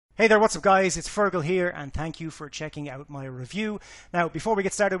Hey there, what's up guys? It's Fergie here and thank you for checking out my review. Now, before we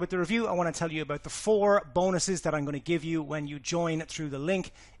get started with the review, I want to tell you about the 4 bonuses that I'm going to give you when you join through the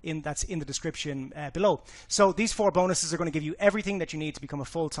link that's in the description below. So these 4 bonuses are going to give you everything that you need to become a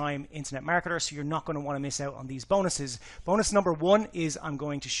full-time internet marketer, so you're not going to want to miss out on these bonuses. Bonus number 1 is I'm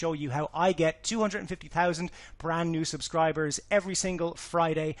going to show you how I get 250,000 brand new subscribers every single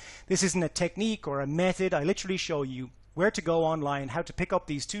Friday. This isn't a technique or a method. I literally show you where to go online, how to pick up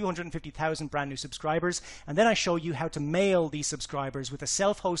these 250,000 brand new subscribers, and then I show you how to mail these subscribers with a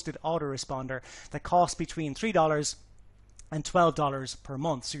self-hosted autoresponder that costs between $3 and $12 per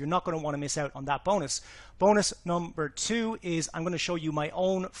month. So you're not going to want to miss out on that bonus. Bonus number 2 is I'm going to show you my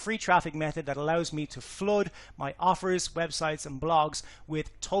own free traffic method that allows me to flood my offers, websites, and blogs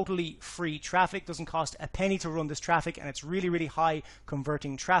with totally free traffic. Doesn't cost a penny to run this traffic, and it's really, really high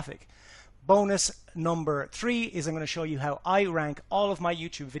converting traffic. Bonus number 3 is I'm going to show you how I rank all of my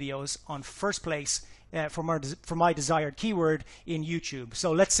YouTube videos on first place for my desired keyword in YouTube.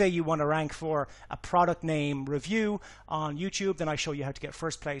 So let's say you want to rank for a product name review on YouTube, then I show you how to get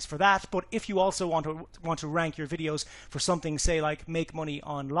first place for that. But if you also want to rank your videos for something, say like make money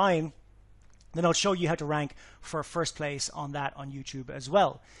online, then I'll show you how to rank for first place on that on YouTube as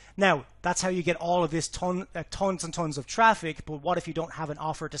well. Now, that's how you get all of this tons and tons of traffic, but what if you don't have an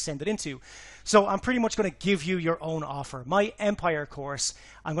offer to send it into? So I'm pretty much going to give you your own offer. My Empire course,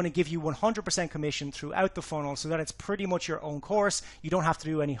 I'm going to give you 100% commission throughout the funnel so that it's pretty much your own course. You don't have to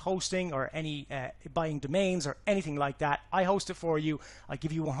do any hosting or any buying domains or anything like that. I host it for you. I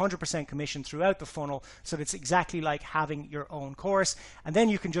give you 100% commission throughout the funnel so that it's exactly like having your own course. And then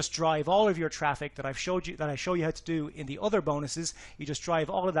you can just drive all of your traffic that I show you how to do in the other bonuses. You just drive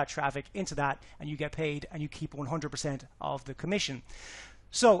all of that traffic into that and you get paid and you keep 100% of the commission.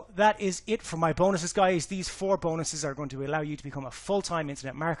 So that is it for my bonuses, guys. These 4 bonuses are going to allow you to become a full-time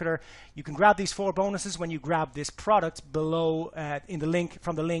internet marketer. You can grab these 4 bonuses when you grab this product below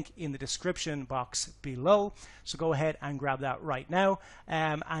from the link in the description box below. So go ahead and grab that right now.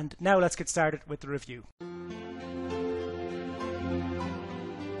 And now let's get started with the review.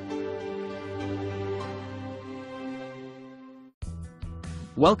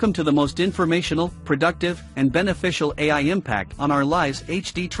 Welcome to the most informational, productive, and beneficial AI Impact on Our Lives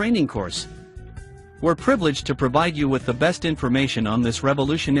HD training course. We're privileged to provide you with the best information on this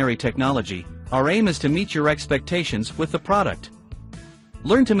revolutionary technology. Our aim is to meet your expectations with the product.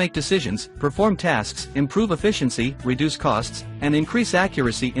 Learn to make decisions, perform tasks, improve efficiency, reduce costs, and increase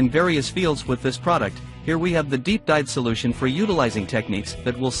accuracy in various fields with this product. Here we have the deep dive solution for utilizing techniques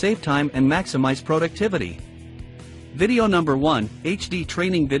that will save time and maximize productivity. Video number 1, HD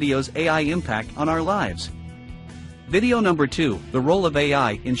Training Videos AI Impact on Our Lives. Video number 2, the role of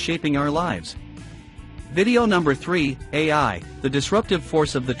AI in shaping our lives. Video number 3, AI, the disruptive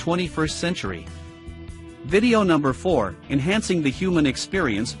force of the 21st century. Video number 4, enhancing the human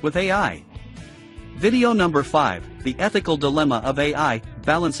experience with AI. Video number 5, the ethical dilemma of AI,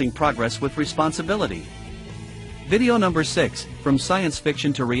 balancing progress with responsibility. Video number 6, from science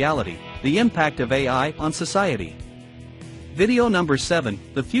fiction to reality, the impact of AI on society. Video number 7,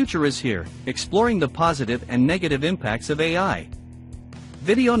 the future is here, exploring the positive and negative impacts of AI.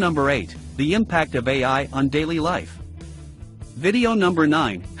 Video number 8, the impact of AI on daily life. Video number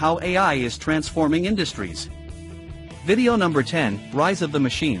 9, how AI is transforming industries. Video number 10, rise of the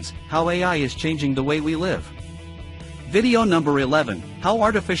machines, how AI is changing the way we live. Video number 11, how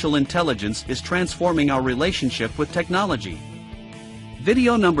artificial intelligence is transforming our relationship with technology.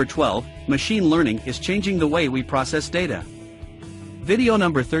 Video number 12, machine learning is changing the way we process data. Video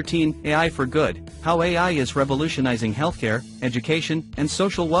number 13, AI for Good, how AI is revolutionizing healthcare, education, and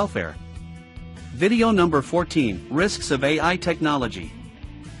social welfare. Video number 14, risks of AI technology.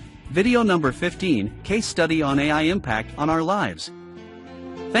 Video number 15, case study on AI impact on our lives.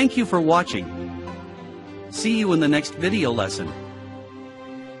 Thank you for watching. See you in the next video lesson.